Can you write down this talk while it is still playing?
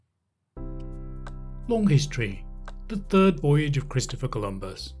Long History, the third voyage of Christopher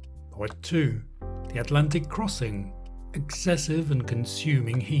Columbus. Part 2, the Atlantic Crossing, excessive and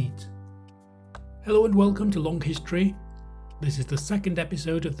consuming heat. Hello and welcome to Long History. This is the second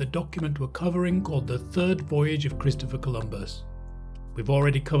episode of the document we're covering called the third voyage of Christopher Columbus. We've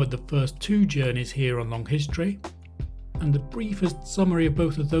already covered the first two journeys here on Long History, and the briefest summary of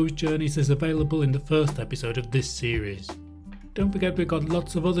both of those journeys is available in the first episode of this series. Don't forget we've got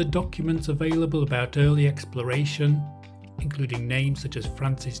lots of other documents available about early exploration, including names such as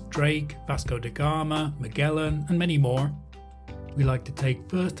Francis Drake, Vasco da Gama, Magellan, and many more. We like to take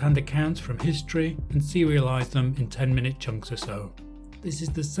first-hand accounts from history and serialise them in 10-minute chunks or so. This is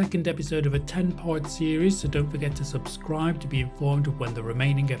the second episode of a 10-part series, so don't forget to subscribe to be informed of when the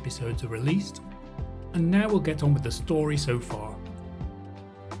remaining episodes are released. And now we'll get on with the story so far.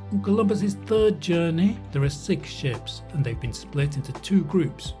 On Columbus's third journey, there are 6 ships, and they've been split into 2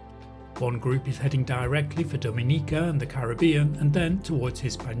 groups. One group is heading directly for Dominica and the Caribbean, and then towards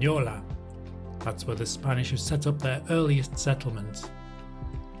Hispaniola. That's where the Spanish have set up their earliest settlements.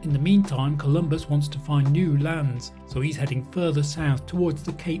 In the meantime, Columbus wants to find new lands, so he's heading further south towards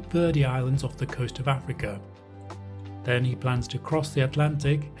the Cape Verde Islands off the coast of Africa. Then he plans to cross the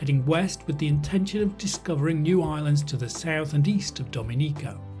Atlantic, heading west with the intention of discovering new islands to the south and east of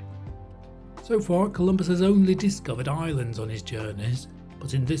Dominica. So far, Columbus has only discovered islands on his journeys,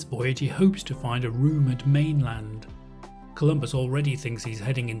 but in this voyage he hopes to find a rumoured mainland. Columbus already thinks he's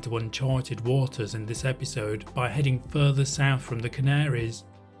heading into uncharted waters in this episode by heading further south from the Canaries,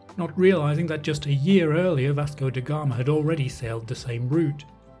 not realising that just a year earlier Vasco da Gama had already sailed the same route.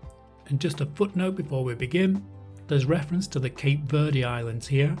 And just a footnote before we begin, there's reference to the Cape Verde Islands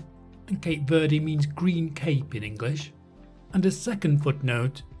here, and Cape Verde means Green Cape in English. And a second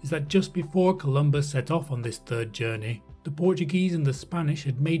footnote is that just before Columbus set off on this third journey, the Portuguese and the Spanish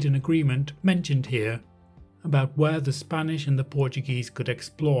had made an agreement, mentioned here, about where the Spanish and the Portuguese could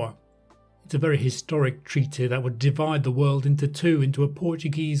explore. It's a very historic treaty that would divide the world into two, into a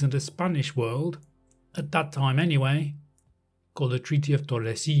Portuguese and a Spanish world, at that time anyway, called the Treaty of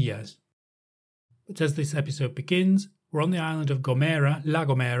Tordesillas. But as this episode begins, we're on the island of Gomera, La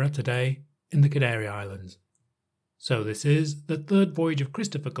Gomera today, in the Canary Islands. So this is the third voyage of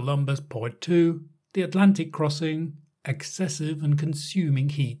Christopher Columbus, Part 2, the Atlantic Crossing, excessive and consuming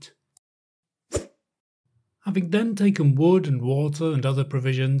heat. Having then taken wood and water and other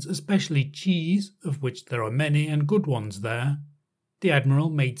provisions, especially cheese, of which there are many and good ones there, the Admiral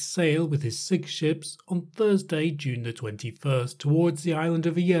made sail with his 6 ships on Thursday, June the 21st, towards the island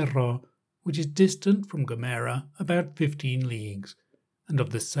of Hierro, which is distant from Gomera about 15 leagues, and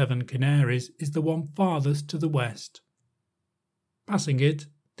of the 7 Canaries is the one farthest to the west. Passing it,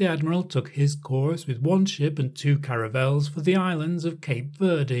 the Admiral took his course with 1 ship and 2 caravels for the islands of Cape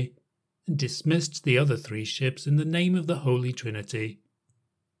Verde, and dismissed the other 3 ships in the name of the Holy Trinity.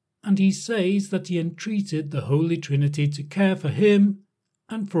 And he says that he entreated the Holy Trinity to care for him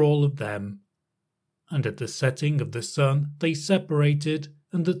and for all of them. And at the setting of the sun they separated,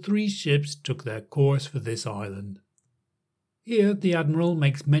 and the 3 ships took their course for this island. Here the Admiral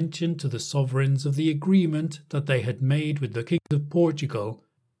makes mention to the sovereigns of the agreement that they had made with the King of Portugal,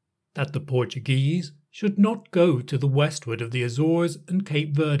 that the Portuguese should not go to the westward of the Azores and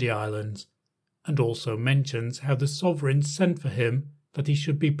Cape Verde Islands, and also mentions how the sovereigns sent for him that he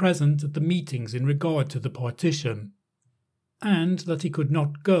should be present at the meetings in regard to the partition, and that he could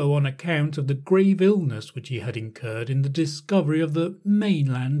not go on account of the grave illness which he had incurred in the discovery of the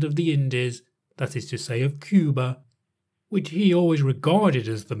mainland of the Indies, that is to say of Cuba, which he always regarded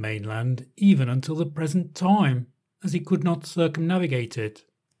as the mainland even until the present time, as he could not circumnavigate it.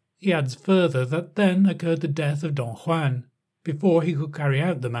 He adds further that then occurred the death of Don Juan, before he could carry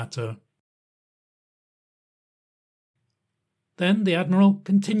out the matter. Then the Admiral,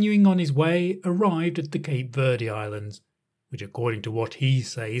 continuing on his way, arrived at the Cape Verde Islands, which according to what he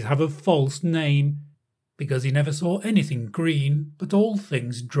says have a false name, because he never saw anything green, but all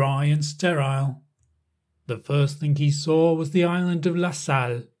things dry and sterile. The first thing he saw was the island of La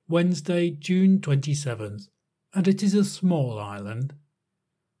Salle, Wednesday, June 27th, and it is a small island.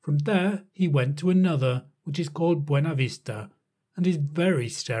 From there he went to another, which is called Buena Vista, and is very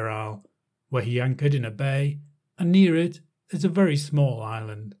sterile, where he anchored in a bay, and near it is a very small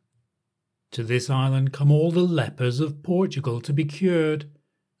island. To this island come all the lepers of Portugal to be cured,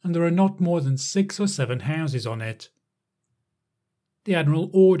 and there are not more than 6 or 7 houses on it. The Admiral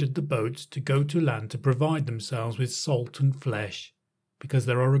ordered the boats to go to land to provide themselves with salt and flesh, because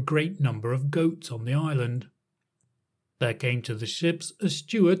there are a great number of goats on the island. There came to the ships a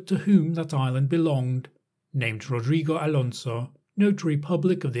steward to whom that island belonged, named Rodrigo Alonso, notary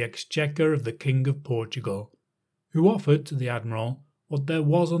public of the exchequer of the King of Portugal, who offered to the admiral what there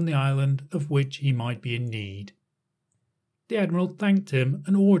was on the island of which he might be in need. The admiral thanked him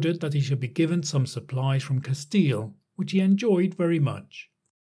and ordered that he should be given some supplies from Castile, which he enjoyed very much.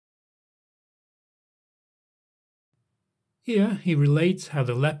 Here he relates how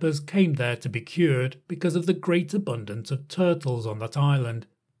the lepers came there to be cured because of the great abundance of turtles on that island,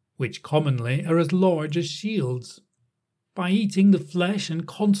 which commonly are as large as shields. By eating the flesh and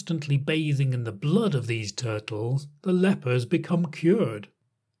constantly bathing in the blood of these turtles, the lepers become cured.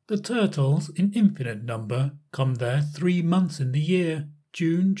 The turtles, in infinite number, come there 3 months in the year,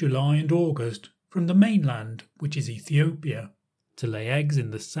 June, July and August, from the mainland, which is Ethiopia, to lay eggs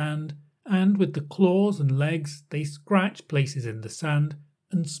in the sand, and with the claws and legs they scratch places in the sand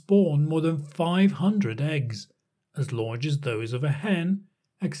and spawn more than 500 eggs, as large as those of a hen,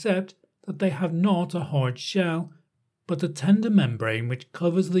 except that they have not a hard shell, but a tender membrane which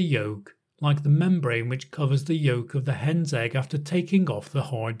covers the yolk, like the membrane which covers the yolk of the hen's egg after taking off the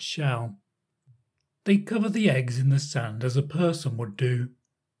hard shell. They cover the eggs in the sand as a person would do,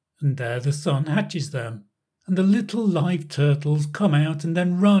 and there the sun hatches them, and the little live turtles come out and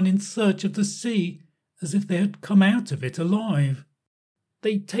then run in search of the sea, as if they had come out of it alive.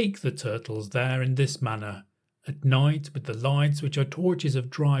 They take the turtles there in this manner. At night, with the lights which are torches of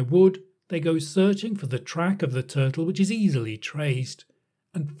dry wood, they go searching for the track of the turtle which is easily traced,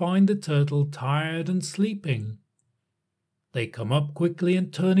 and find the turtle tired and sleeping. They come up quickly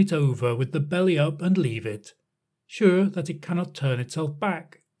and turn it over with the belly up and leave it, sure that it cannot turn itself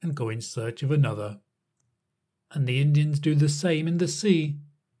back and go in search of another. And the Indians do the same in the sea.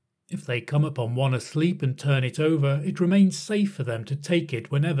 If they come upon one asleep and turn it over, it remains safe for them to take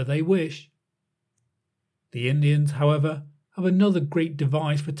it whenever they wish. The Indians, however, have another great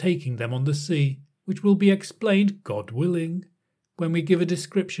device for taking them on the sea, which will be explained, God willing, when we give a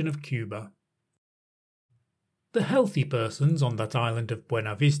description of Cuba. The healthy persons on that island of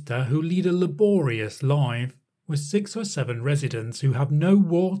Buena Vista who lead a laborious life, with 6 or 7 residents who have no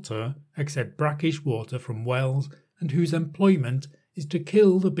water except brackish water from wells, and whose employment is to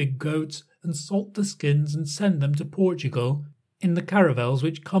kill the big goats and salt the skins and send them to Portugal in the caravels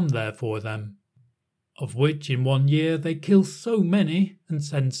which come there for them, of which in 1 year they kill so many and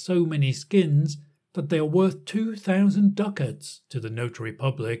send so many skins that they are worth 2,000 ducats to the notary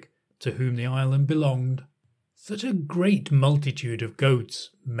public to whom the island belonged. Such a great multitude of goats,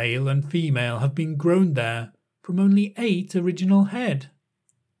 male and female, have been grown there from only 8 original head.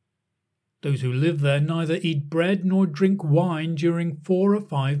 Those who live there neither eat bread nor drink wine during 4 or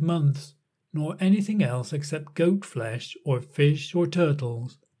 5 months, nor anything else except goat flesh or fish or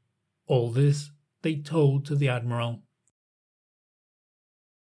turtles. All this they told to the admiral.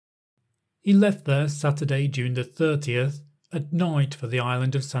 He left there Saturday, June the 30th, at night for the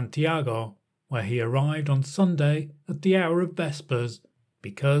island of Santiago, where he arrived on Sunday at the hour of vespers,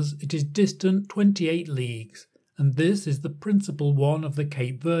 because it is distant 28 leagues, and this is the principal one of the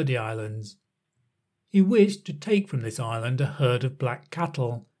Cape Verde Islands. He wished to take from this island a herd of black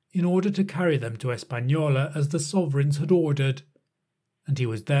cattle, in order to carry them to Hispaniola as the sovereigns had ordered, and he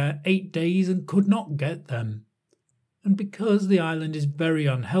was there 8 days and could not get them. And because the island is very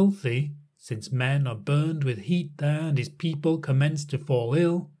unhealthy, since men are burned with heat there and his people commence to fall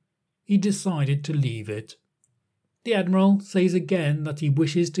ill, he decided to leave it. The admiral says again that he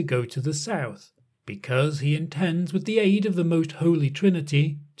wishes to go to the south, because he intends with the aid of the most holy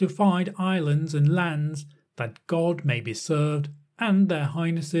Trinity to find islands and lands that God may be served and their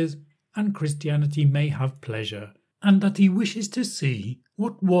highnesses and Christianity may have pleasure, and that he wishes to see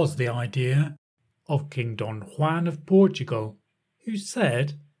what was the idea of King Don Juan of Portugal, who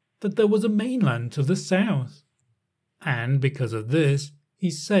said that there was a mainland to the south. And because of this, he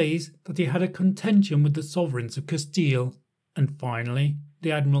says that he had a contention with the sovereigns of Castile, and finally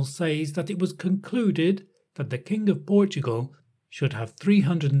the admiral says that it was concluded that the King of Portugal should have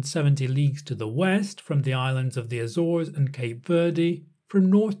 370 leagues to the west from the islands of the Azores and Cape Verde, from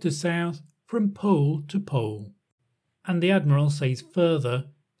north to south, from pole to pole. And the admiral says further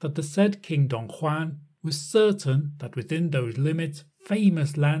that the said King Don Juan was certain that within those limits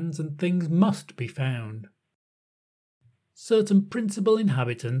famous lands and things must be found. Certain principal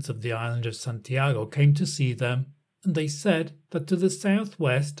inhabitants of the island of Santiago came to see them, and they said that to the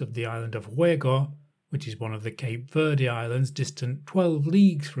southwest of the island of Voyage, which is one of the Cape Verde Islands distant 12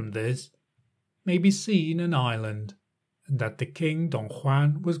 leagues from this, may be seen an island, and that the King Don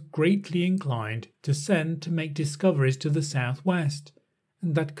Juan was greatly inclined to send to make discoveries to the southwest,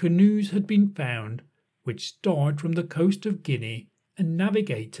 and that canoes had been found which start from the coast of Guinea and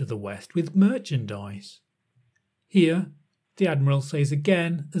navigate to the west with merchandise. Here the Admiral says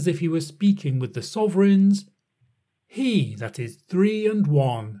again, as if he were speaking with the sovereigns, "He that is 3 and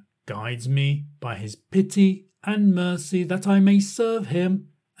 1 guides me by his pity and mercy, that I may serve him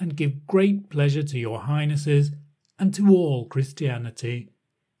and give great pleasure to your highnesses and to all Christianity,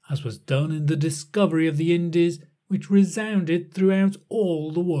 as was done in the discovery of the Indies, which resounded throughout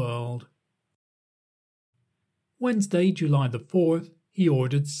all the world." Wednesday, July the 4th, he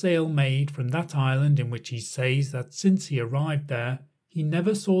ordered sail made from that island, in which he says that since he arrived there he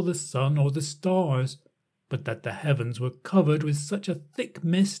never saw the sun or the stars, but that the heavens were covered with such a thick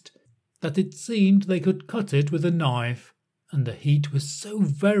mist that it seemed they could cut it with a knife, and the heat was so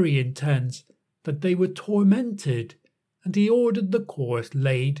very intense that they were tormented, and he ordered the course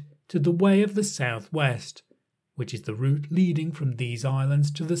laid to the way of the southwest, which is the route leading from these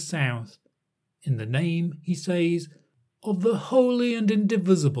islands to the south, in the name, he says, of the Holy and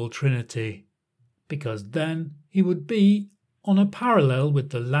Indivisible Trinity, because then he would be on a parallel with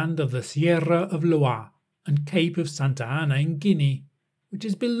the land of the Sierra of Loire and Cape of Santa Ana in Guinea, which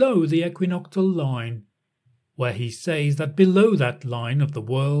is below the equinoctial line, where he says that below that line of the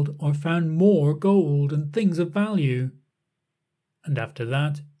world are found more gold and things of value. And after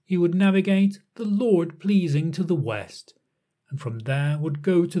that he would navigate the Lord pleasing to the west, and from there would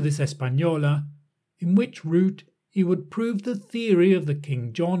go to this Hispaniola, in which route he would prove the theory of the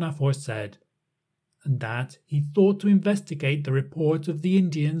King John aforesaid, and that he thought to investigate the report of the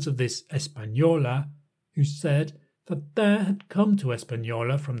Indians of this Hispaniola, who said that there had come to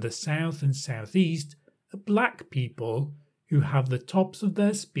Hispaniola from the south and southeast a black people who have the tops of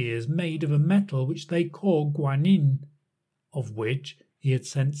their spears made of a metal which they call guanin, of which he had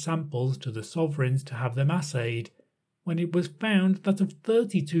sent samples to the sovereigns to have them assayed, when it was found that of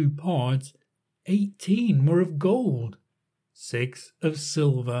 32 parts, 18 were of gold, 6 of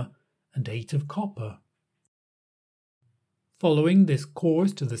silver, and 8 of copper. Following this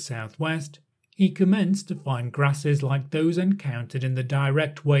course to the southwest, he commenced to find grasses like those encountered in the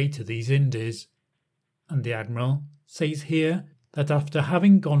direct way to these Indies, and the Admiral says here that after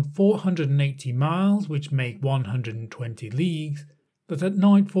having gone 480 miles, which make 120 leagues, that at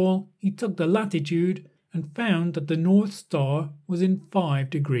nightfall he took the latitude and found that the North Star was in 5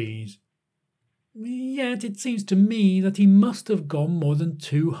 degrees. Yet it seems to me that he must have gone more than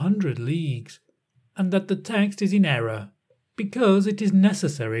 200 leagues, and that the text is in error, because it is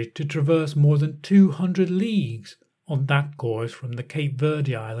necessary to traverse more than 200 leagues on that course from the Cape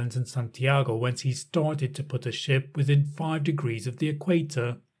Verde Islands and Santiago, whence he started to put a ship within 5 degrees of the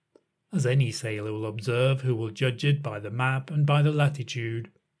equator, as any sailor will observe who will judge it by the map and by the latitude.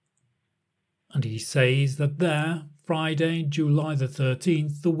 And he says that there, Friday, July the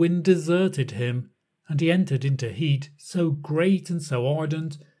 13th, the wind deserted him, and he entered into heat so great and so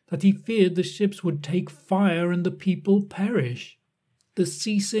ardent that he feared the ships would take fire and the people perish. The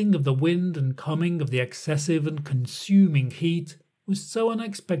ceasing of the wind and coming of the excessive and consuming heat was so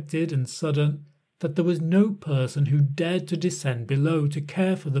unexpected and sudden that there was no person who dared to descend below to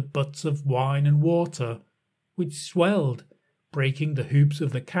care for the butts of wine and water, which swelled, breaking the hoops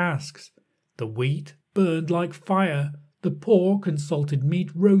of the casks. The wheat burned like fire, the pork and salted meat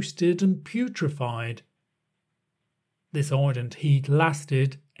roasted and putrefied. This ardent heat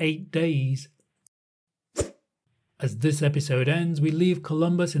lasted 8 days. As this episode ends, we leave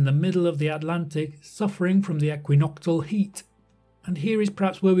Columbus in the middle of the Atlantic, suffering from the equinoctial heat. And here is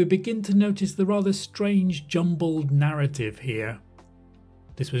perhaps where we begin to notice the rather strange jumbled narrative here.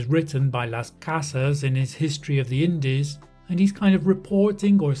 This was written by Las Casas in his History of the Indies, and he's kind of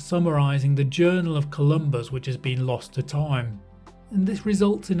reporting or summarising the journal of Columbus which has been lost to time. And this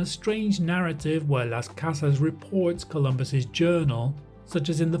results in a strange narrative where Las Casas reports Columbus's journal, such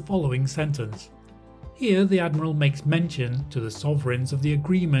as in the following sentence. Here the Admiral makes mention to the sovereigns of the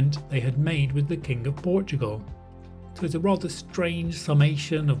agreement they had made with the King of Portugal. So it's a rather strange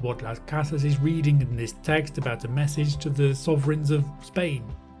summation of what Las Casas is reading in this text about a message to the sovereigns of Spain.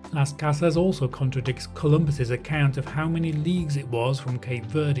 Las Casas also contradicts Columbus's account of how many leagues it was from Cape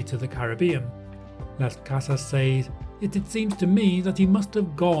Verde to the Caribbean. Las Casas says, "Yet it seems to me that he must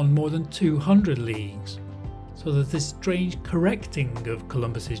have gone more than 200 leagues." So there's this strange correcting of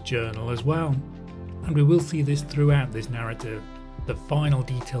Columbus's journal as well. And we will see this throughout this narrative. The final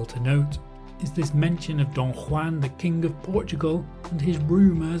detail to note is this mention of Don Juan, the King of Portugal, and his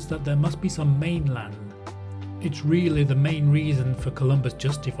rumours that there must be some mainland. It's really the main reason for Columbus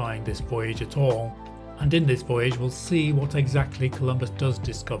justifying this voyage at all, and in this voyage we'll see what exactly Columbus does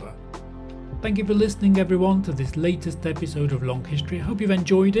discover. Thank you for listening everyone to this latest episode of Long History. I hope you've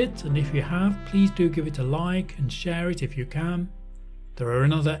enjoyed it, and if you have, please do give it a like and share it if you can. There are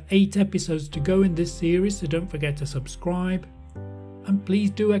another 8 episodes to go in this series, so don't forget to subscribe. And please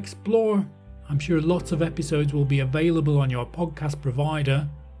do explore. I'm sure lots of episodes will be available on your podcast provider,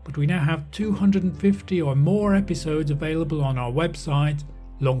 but we now have 250 or more episodes available on our website,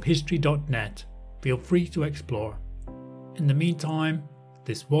 longhistory.net. Feel free to explore. In the meantime,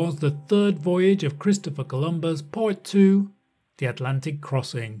 this was the third voyage of Christopher Columbus, Part 2, The Atlantic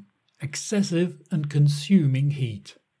Crossing, Excessive and Consuming Heat.